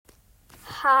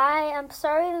Hi, I'm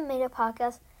sorry we haven't made a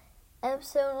podcast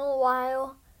episode in a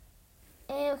while,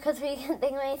 and because we couldn't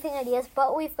think of anything ideas,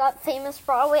 but we've got famous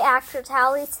Broadway actor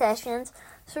Tally Sessions,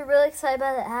 so we're really excited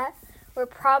about that. We're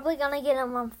probably going to get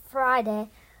him on Friday,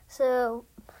 so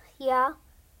yeah,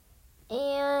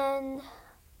 and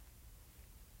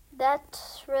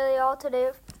that's really all today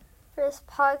for this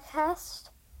podcast.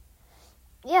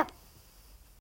 Yeah.